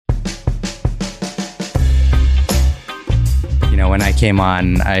when I came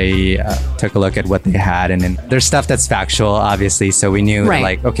on, I took a look at what they had, and there's stuff that's factual, obviously. So we knew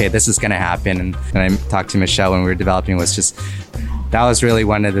like, okay, this is going to happen. And I talked to Michelle when we were developing, was just, that was really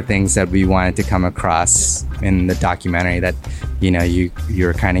one of the things that we wanted to come across in the documentary, that, you know,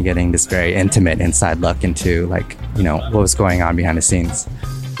 you're kind of getting this very intimate inside look into, like, you know, what was going on behind the scenes.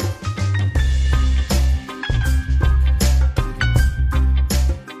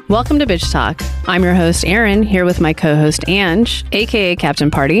 Welcome to Bitch Talk. I'm your host, Erin, here with my co-host, Ange, aka Captain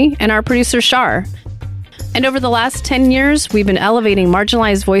Party, and our producer, Shar. And over the last 10 years, we've been elevating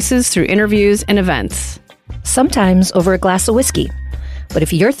marginalized voices through interviews and events. Sometimes over a glass of whiskey. But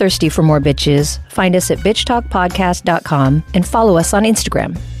if you're thirsty for more bitches, find us at bitchtalkpodcast.com and follow us on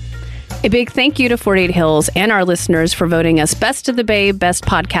Instagram. A big thank you to 48 Hills and our listeners for voting us Best of the Bay Best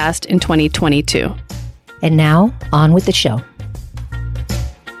Podcast in 2022. And now, on with the show.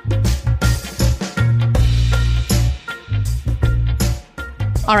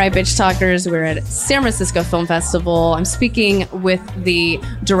 All right, Bitch Talkers, we're at San Francisco Film Festival. I'm speaking with the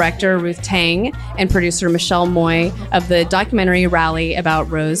director, Rooth Tang, and producer, Michelle Moy, of the documentary Rally about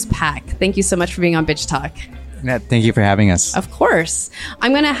Rose Pak. Thank you so much for being on Bitch Talk. Yeah, thank you for having us. Of course.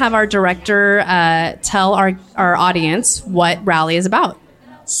 I'm going to have our director tell our audience what Rally is about.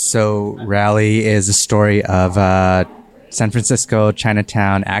 So Rally is a story of San Francisco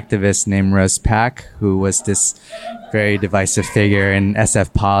Chinatown activist named Rose Pak, who was this very divisive figure in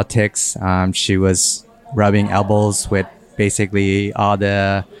SF politics. She was rubbing elbows with basically all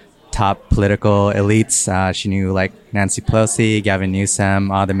the top political elites. She knew like Nancy Pelosi, Gavin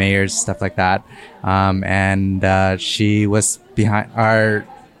Newsom, all the mayors, stuff like that. And she was behind. Our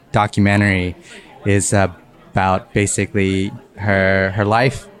documentary is about basically her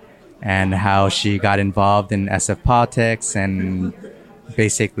life and how she got involved in SF politics and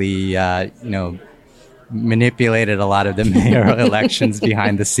basically, manipulated a lot of the mayoral elections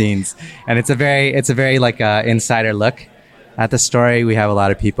behind the scenes. And it's a very like insider look at the story. We have a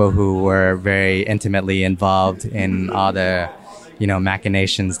lot of people who were very intimately involved in all the,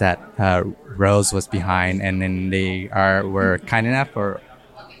 machinations that Rose was behind, and then they were kind enough or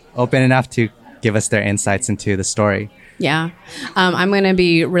open enough to give us their insights into the story. Yeah. I'm going to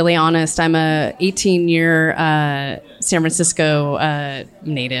be really honest. I'm a 18-year San Francisco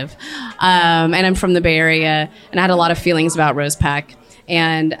native, and I'm from the Bay Area, and I had a lot of feelings about Rose Pak.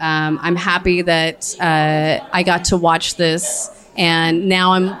 And I'm happy that I got to watch this, and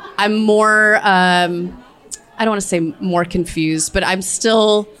now I'm more, I don't want to say more confused, but I'm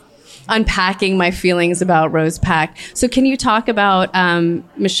still unpacking my feelings about Rose Pak. So can you talk about,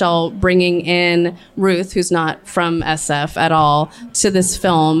 Michelle, bringing in Rooth, who's not from SF at all, to this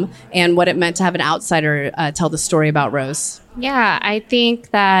film, and what it meant to have an outsider tell the story about Rose? Yeah, I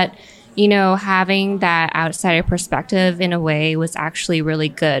think that, having that outsider perspective in a way was actually really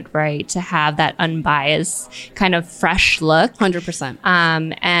good, right? To have that unbiased kind of fresh look. 100%.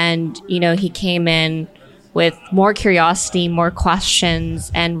 And, he came in with more curiosity, more questions,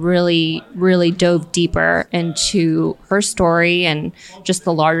 and really, really dove deeper into her story and just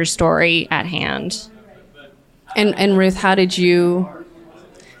the larger story at hand. And Ruth, how did you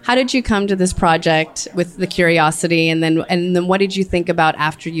come to this project with the curiosity, and then what did you think about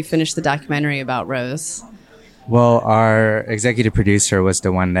after you finished the documentary about Rose? Well, our executive producer was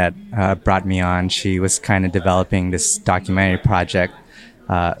the one that brought me on. She was kind of developing this documentary project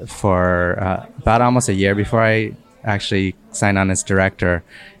for about almost a year before I actually signed on as director.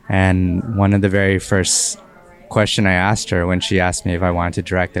 And one of the very first question I asked her when she asked me if I wanted to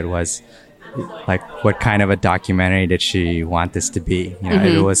direct it was, like, what kind of a documentary did she want this to be? If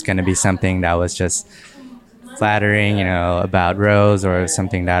it was going to be something that was just flattering, about Rose, or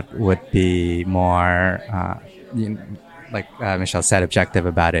something that would be more, like Michelle said, objective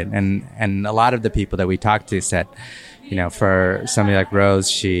about it. And a lot of the people that we talked to said, for somebody like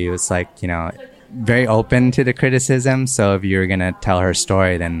Rose, she was like, very open to the criticism. So if you're going to tell her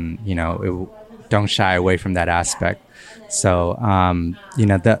story, then, don't shy away from that aspect. So,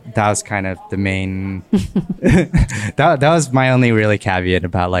 that was kind of the main, that was my only really caveat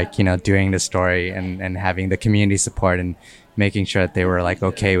about, like, doing the story and having the community support and making sure that they were like,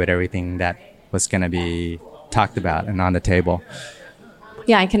 okay with everything that was going to be talked about and on the table.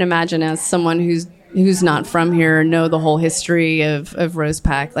 Yeah, I can imagine, as someone who's not from here, know the whole history of Rose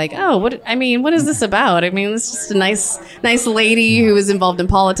Pak. Like, what is this about? It's just a nice lady who was involved in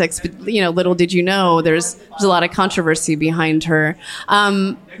politics, but little did you know there's a lot of controversy behind her.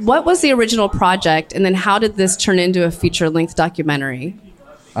 What was the original project, and then how did this turn into a feature-length documentary?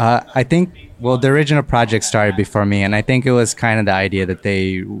 I think, the original project started before me, and I think it was kind of the idea that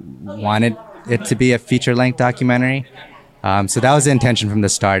they wanted it to be a feature-length documentary. So that was the intention from the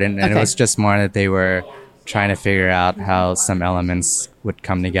start, and Okay. it was just more that they were trying to figure out how some elements would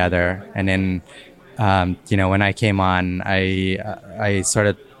come together. And then, when I came on, I sort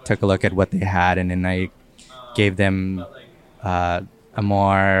of took a look at what they had, and then I gave them a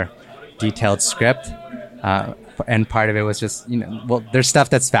more detailed script. And part of it was just, there's stuff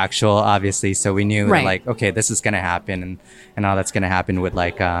that's factual, obviously. So we knew Right. like, okay, this is going to happen, and all that's going to happen with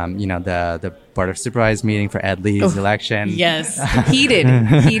like, the Board of Supervisors meeting for Ed Lee's election. Yes. Heated.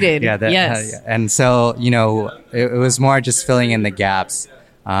 Yeah. Yes. And so, it was more just filling in the gaps.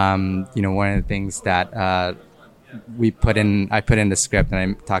 One of the things that, I put in the script, and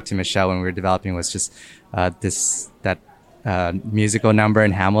I talked to Michelle when we were developing, was just, musical number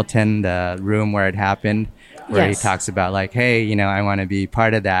in Hamilton, the room where it happened, where Yes. he talks about like, hey, I want to be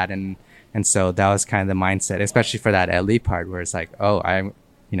part of that. And so that was kind of the mindset, especially for that Ed Lee part, where it's like, oh,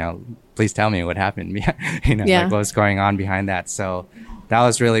 please tell me what happened. Yeah. Like what was going on behind that. So that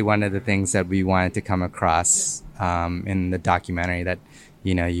was really one of the things that we wanted to come across, in the documentary, that,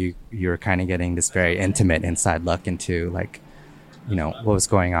 you were kind of getting this very intimate inside look into like, what was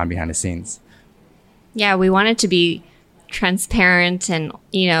going on behind the scenes. Yeah, we wanted to be transparent and,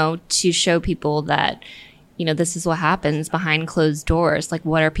 to show people that, this is what happens behind closed doors. Like,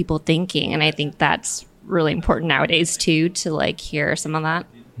 what are people thinking? And I think that's really important nowadays, too, to like hear some of that.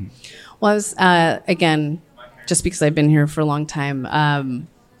 Well, I was, again, just because I've been here for a long time,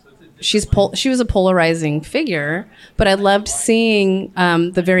 she was a polarizing figure, but I loved seeing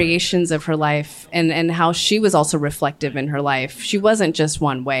the variations of her life and how she was also reflective in her life. She wasn't just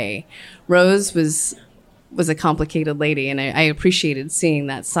one way. Rose was a complicated lady, and I appreciated seeing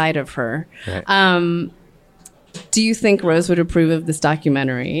that side of her. Right. Do you think Rose would approve of this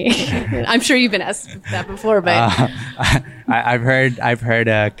documentary? I'm sure you've been asked that before, but I've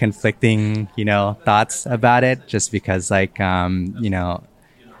heard conflicting, thoughts about it, just because like,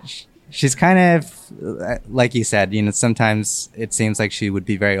 she's kind of, like you said, sometimes it seems like she would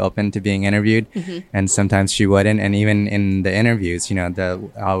be very open to being interviewed, and sometimes she wouldn't. And even in the interviews, the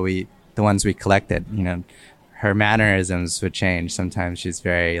ones we collected, her mannerisms would change. Sometimes she's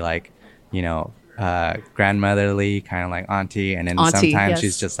very like, grandmotherly, kind of like auntie, and then sometimes yes.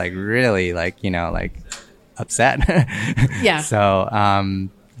 she's just like really like, like upset. Yeah. So, I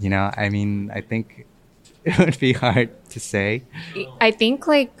mean, I think it would be hard to say. I think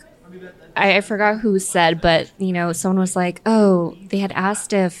like, I forgot who said, but, someone was like, oh, they had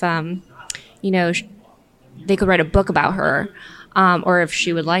asked if, they could write a book about her, or if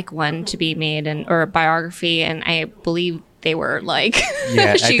she would like one to be made, or a biography. And I believe they were like,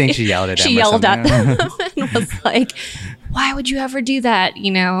 yeah, I think she yelled at them. She yelled at them and was like, why would you ever do that?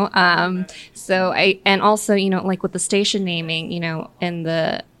 So and also, like with the station naming, in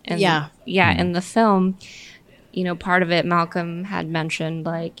the film, part of it, Malcolm had mentioned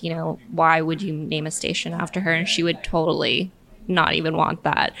like, why would you name a station after her? And she would totally not even want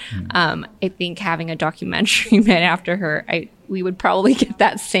that. I think having a documentary made after her, we would probably get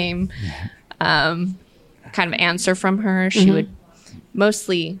that same kind of answer from her. She would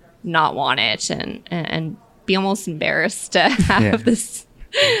mostly not want it and be almost embarrassed to have this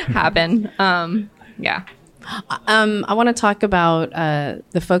happen. Yeah. I want to talk about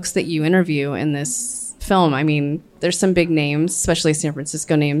the folks that you interview in this film. I mean, there's some big names, especially San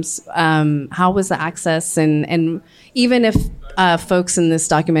Francisco names. How was the access? And even if folks in this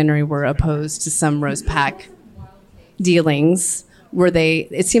documentary were opposed to some Rose Pack dealings,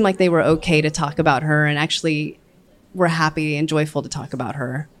 it seemed like they were okay to talk about her and actually were happy and joyful to talk about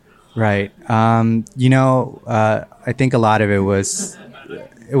her. Right. I think a lot of it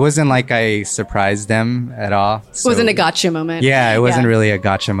wasn't like I surprised them at all. So, It wasn't a gotcha moment. Yeah, it wasn't really a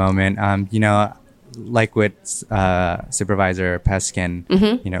gotcha moment. Like with Supervisor Peskin,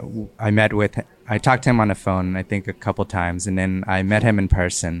 I talked to him on the phone, I think a couple times, and then I met him in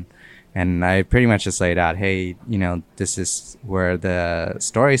person. And I pretty much just laid out, hey, this is where the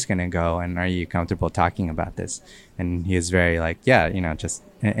story's going to go. And are you comfortable talking about this? And he was very like, yeah, just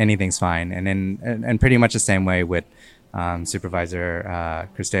anything's fine. And then, and pretty much the same way with Supervisor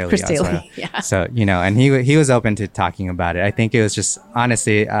Cristelli. Yeah. So, and he was open to talking about it. I think it was just,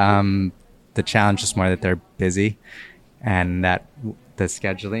 honestly, the challenge is more that they're busy and that the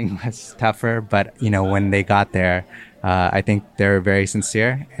scheduling was tougher. But, when they got there, I think they're very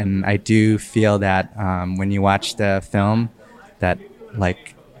sincere, and I do feel that when you watch the film, that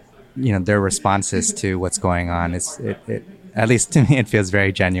like, their responses to what's going on it at least to me, it feels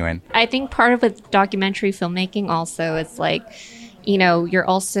very genuine. I think part of with documentary filmmaking also, it's like, you're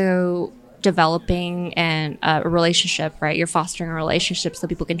also developing a relationship, right? You're fostering a relationship so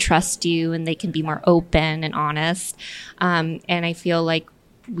people can trust you and they can be more open and honest. And I feel like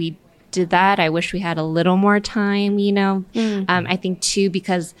we did that. I wish we had a little more time, you know. I think too,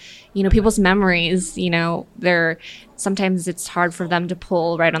 because, you know, people's memories, you know, sometimes it's hard for them to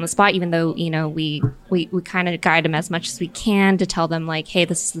pull right on the spot, even though, you know, we kind of guide them as much as we can to tell them like, hey,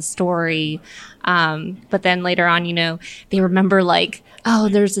 this is the story. But then later on, you know, they remember like, oh,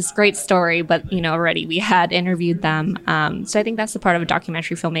 there's this great story, but, you know, already we had interviewed them. So I think that's the part of a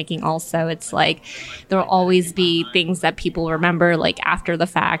documentary filmmaking also. It's like, there'll always be things that people remember like after the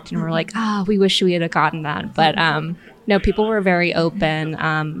fact. And we're like, we wish we had gotten that. But no, people were very open.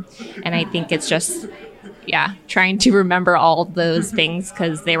 And I think it's just, trying to remember all those things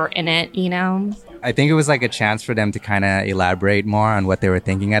because they were in it, you know? I think it was like a chance for them to kind of elaborate more on what they were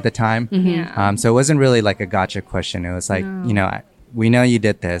thinking at the time. So it wasn't really like a gotcha question. It was like, you know, we know you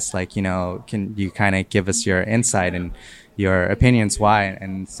did this. Like, you know, can you kind of give us your insight and your opinions why?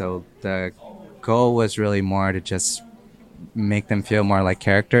 And so the goal was really more to just make them feel more like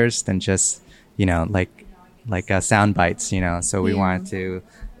characters than just, you know, like sound bites, you know. So we wanted to,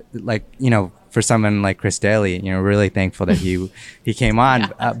 like, you know, for someone like Chris Daly, you know, really thankful that he came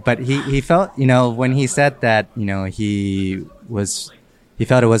on. But he felt, you know, when he said that, you know, he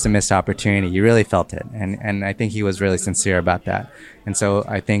felt it was a missed opportunity. You really felt it. And I think he was really sincere about that. And so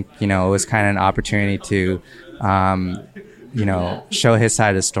I think, you know, it was kind of an opportunity to, you know, show his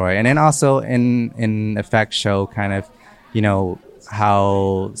side of the story. And then also in effect show kind of, you know,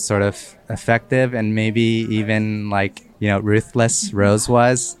 how sort of effective and maybe even like, you know, ruthless Rose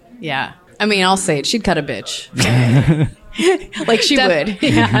was. Yeah. I mean, I'll say it. She'd cut a bitch. Like she would.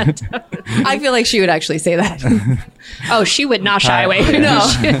 Yeah. I feel like she would actually say that. Oh, she would not shy away from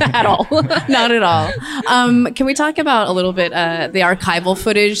at all. Not at all. Can we talk about a little bit the archival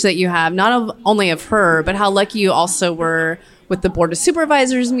footage that you have, not only of her, but how lucky you also were with the Board of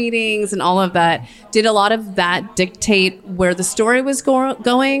Supervisors meetings and all of that? Did a lot of that dictate where the story was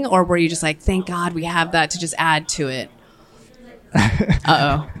going, or were you just like, thank God we have that to just add to it?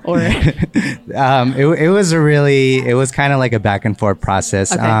 Or it was kind of like a back and forth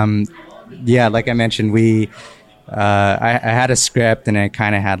process. Okay. Yeah, like I mentioned, I had a script and it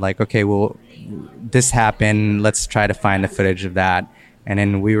kind of had like, okay, well, this happened, let's try to find the footage of that. And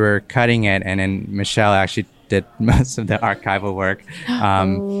then we were cutting it, and then Michelle actually did most of the archival work.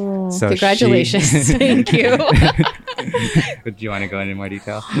 So congratulations. Thank you. Do you want to go into more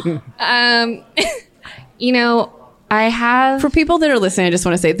detail? You know, I have... For people that are listening, I just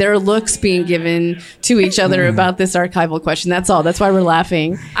want to say there are looks being given to each other about this archival question. That's all. That's why we're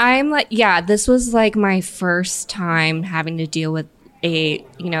laughing. I'm like, this was like my first time having to deal with a,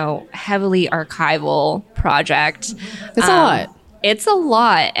 you know, heavily archival project. It's a lot. It's a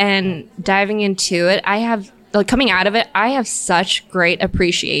lot. And diving into it, I have, like, coming out of it, I have such great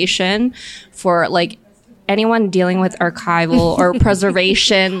appreciation for, like, anyone dealing with archival or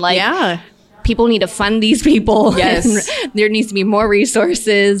preservation. Like, people need to fund these people. Yes. There needs to be more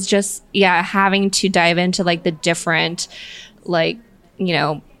resources. Just, having to dive into like the different, like, you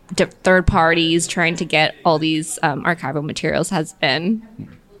know, third parties trying to get all these archival materials has been...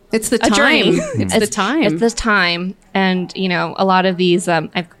 It's the time. It's the time. It's the time. And, you know, a lot of these,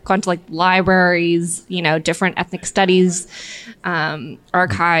 I've gone to like libraries, you know, different ethnic studies,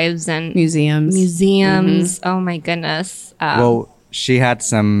 archives and museums. Mm-hmm. Oh my goodness. Well, she had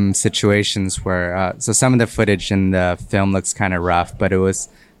some situations where, so some of the footage in the film looks kind of rough, but it was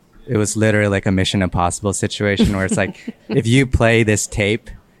literally like a Mission Impossible situation where it's like, if you play this tape,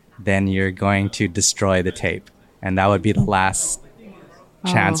 then you're going to destroy the tape. And that would be the last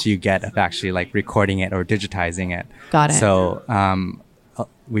chance you get of actually like recording it or digitizing it. Got it. So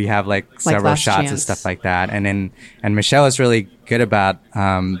we have like several shots and stuff like that. And Michelle was really good about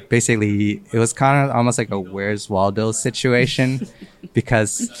basically it was kind of almost like a Where's Waldo situation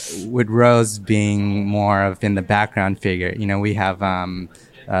because with Rose being more of in the background figure, you know, we have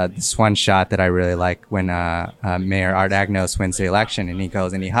this one shot that I really like when Mayor Art Agnos wins the election and he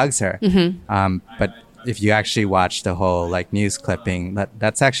goes and he hugs her. Mm-hmm. But if you actually watch the whole like news clipping,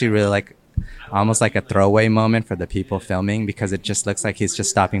 that's actually really like almost like a throwaway moment for the people filming because it just looks like he's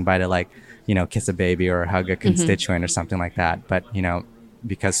just stopping by to like, you know, kiss a baby or hug a constituent or something like that. But, you know,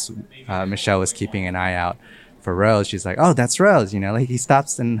 because Michelle was keeping an eye out for Rose, she's like, oh, that's Rose, you know, like he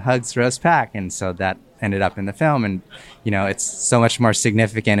stops and hugs Rose Pack. And so that ended up in the film. And, you know, it's so much more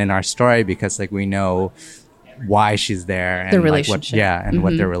significant in our story because like we know why she's there and their relationship. Like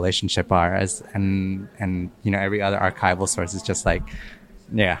what their relationship are and you know every other archival source is just like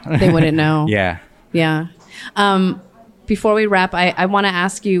they wouldn't know. yeah before we wrap, I want to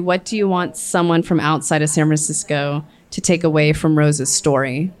ask you, what do you want someone from outside of San Francisco to take away from Rose's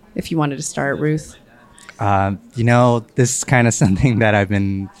story? If you wanted to start, Rooth. This is kind of something that I've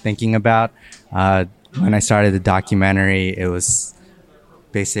been thinking about. When I started the documentary, it was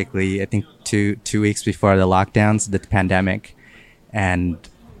basically, I think, two weeks before the lockdowns, the pandemic. And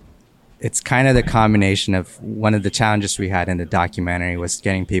it's kind of the combination of one of the challenges we had in the documentary was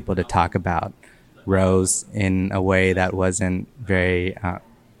getting people to talk about Rose in a way that wasn't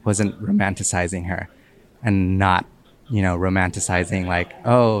romanticizing her, and not, romanticizing like,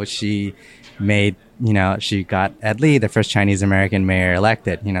 oh, she got Ed Lee, the first Chinese American mayor,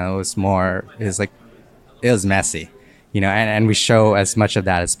 elected. It was messy, and we show as much of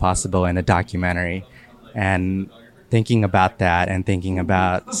that as possible in the documentary. And thinking about that and thinking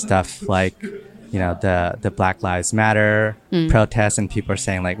about stuff like, the Black Lives Matter protests, and people are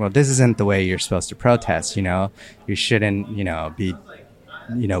saying like, well, this isn't the way you're supposed to protest. You shouldn't, be,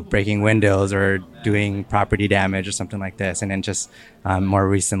 breaking windows or doing property damage or something like this. And then just more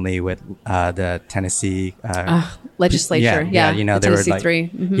recently with the Tennessee legislature, they Tennessee were like, 3.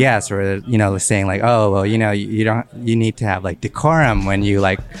 Mm-hmm. Yes, or saying like, oh, well, you need to have like decorum when you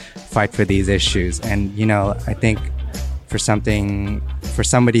like fight for these issues. And I think for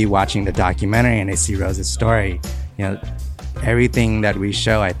somebody watching the documentary and they see Rose's story, everything that we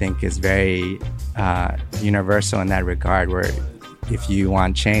show, I think, is very universal in that regard, where if you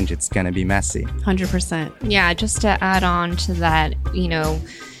want change, it's going to be messy. 100%. Yeah, just to add on to that,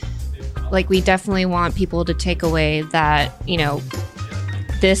 like, we definitely want people to take away that,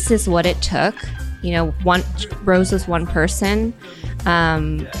 this is what it took. Rose is one person,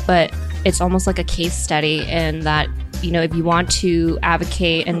 but it's almost like a case study in that, if you want to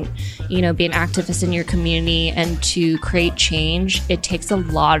advocate and, be an activist in your community and to create change, it takes a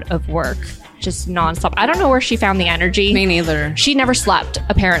lot of work, just nonstop. I don't know where she found the energy. Me neither. She never slept,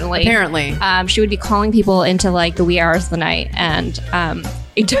 apparently. She would be calling people into like the wee hours of the night, and I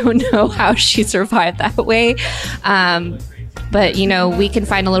don't know how she survived that way. But, we can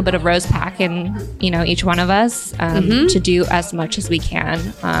find a little bit of Rose Pack in, each one of us to do as much as we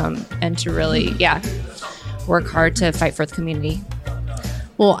can and to really, work hard to fight for the community.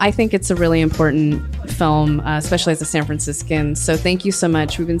 Well, I think it's a really important film, especially as a San Franciscan. So thank you so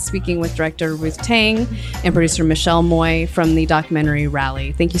much. We've been speaking with director Rooth Tang and producer Michelle Moy from the documentary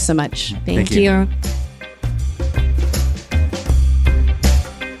Rally. Thank you so much. Thank you.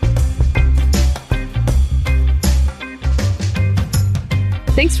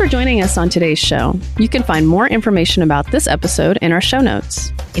 Thanks for joining us on today's show. You can find more information about this episode in our show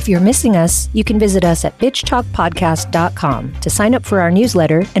notes. If you're missing us, you can visit us at bitchtalkpodcast.com to sign up for our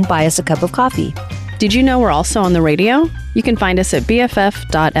newsletter and buy us a cup of coffee. Did you know we're also on the radio? You can find us at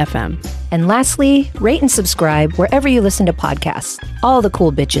bff.fm. And lastly, rate and subscribe wherever you listen to podcasts. All the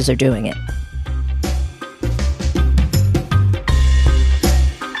cool bitches are doing it.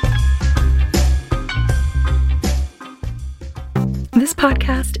 This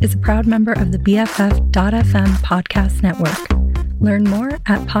podcast is a proud member of the BFF.fm podcast network. Learn more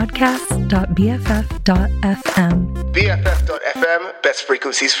at podcast.bff.fm. BFF.fm, best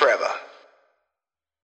frequencies forever.